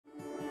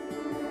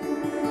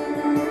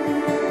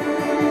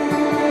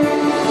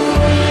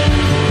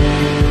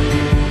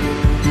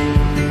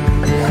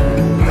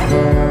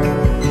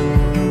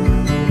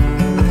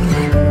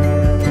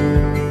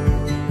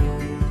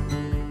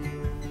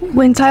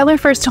When Tyler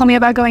first told me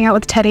about going out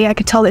with Teddy, I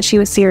could tell that she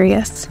was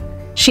serious.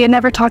 She had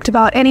never talked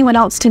about anyone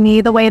else to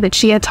me the way that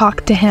she had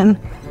talked to him.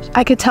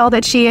 I could tell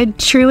that she had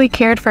truly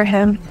cared for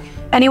him.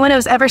 Anyone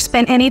who's ever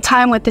spent any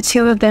time with the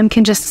two of them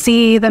can just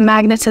see the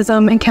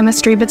magnetism and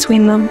chemistry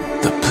between them.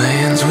 The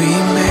plans we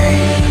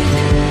make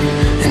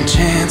and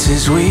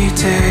chances we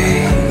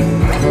take,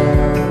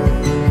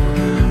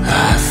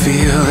 I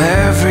feel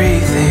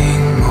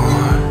everything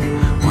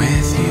more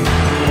with you.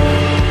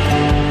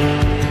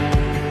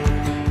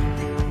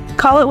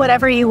 Call it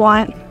whatever you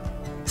want.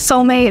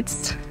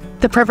 Soulmates,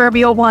 the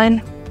proverbial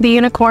one, the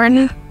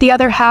unicorn, the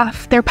other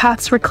half, their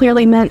paths were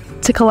clearly meant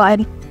to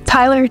collide.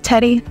 Tyler,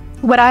 Teddy,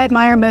 what I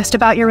admire most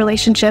about your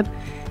relationship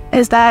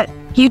is that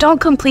you don't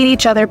complete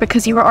each other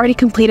because you were already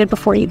completed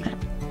before you met.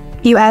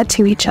 You add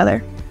to each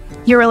other.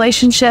 Your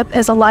relationship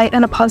is a light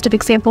and a positive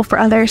example for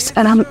others,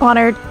 and I'm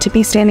honored to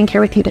be standing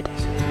here with you today.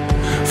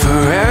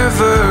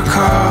 Forever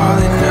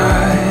calling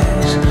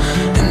us,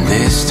 and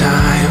this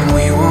time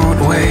we won't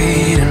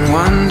wait and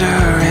wonder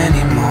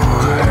anymore.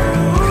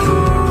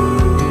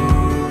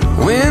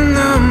 When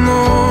the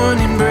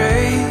morning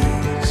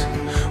breaks,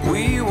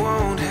 we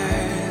won't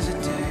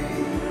hesitate.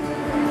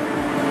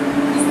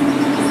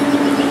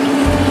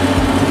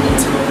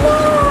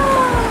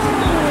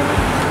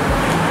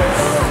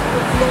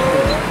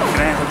 Can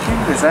I help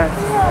you? Is that?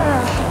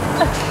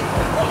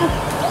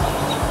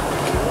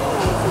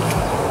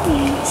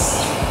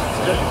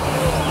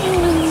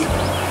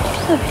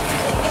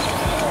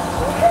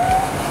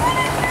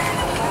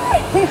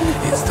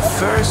 It's the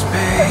first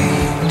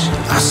page.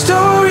 Our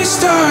story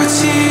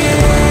starts here.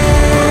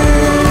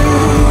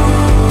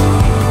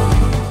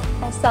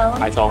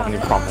 I solemnly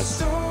promise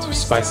to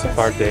spice up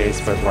our days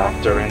with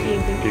laughter and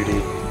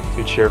beauty,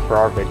 to cheer for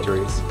our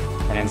victories,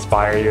 and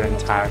inspire you in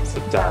times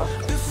of doubt.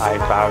 I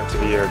vow to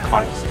be your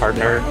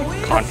partner,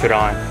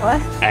 confidant,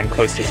 and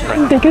closest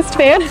friend. Biggest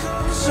fan.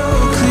 So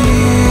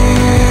clear.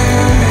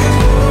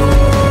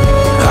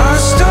 Our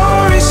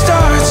story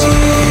starts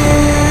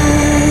here.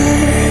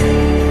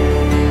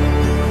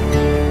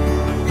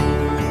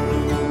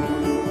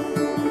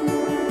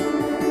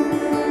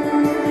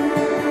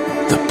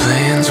 The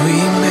plans we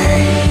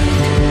make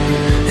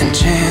and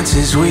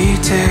chances we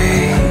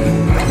take,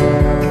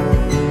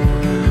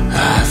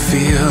 I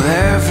feel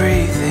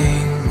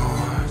everything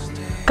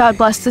more. God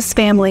bless this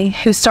family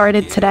who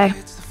started today.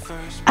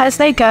 As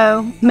they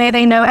go, may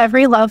they know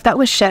every love that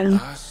was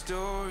shown.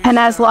 And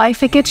as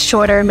life it gets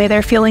shorter, may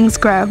their feelings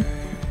grow.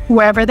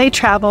 Wherever they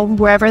travel,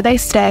 wherever they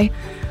stay,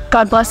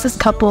 God bless this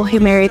couple who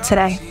married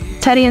today.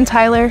 Teddy and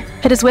Tyler,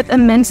 it is with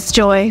immense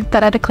joy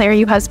that I declare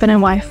you husband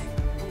and wife.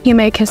 You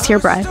may kiss your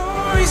bride.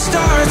 Story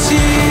starts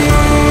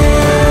here.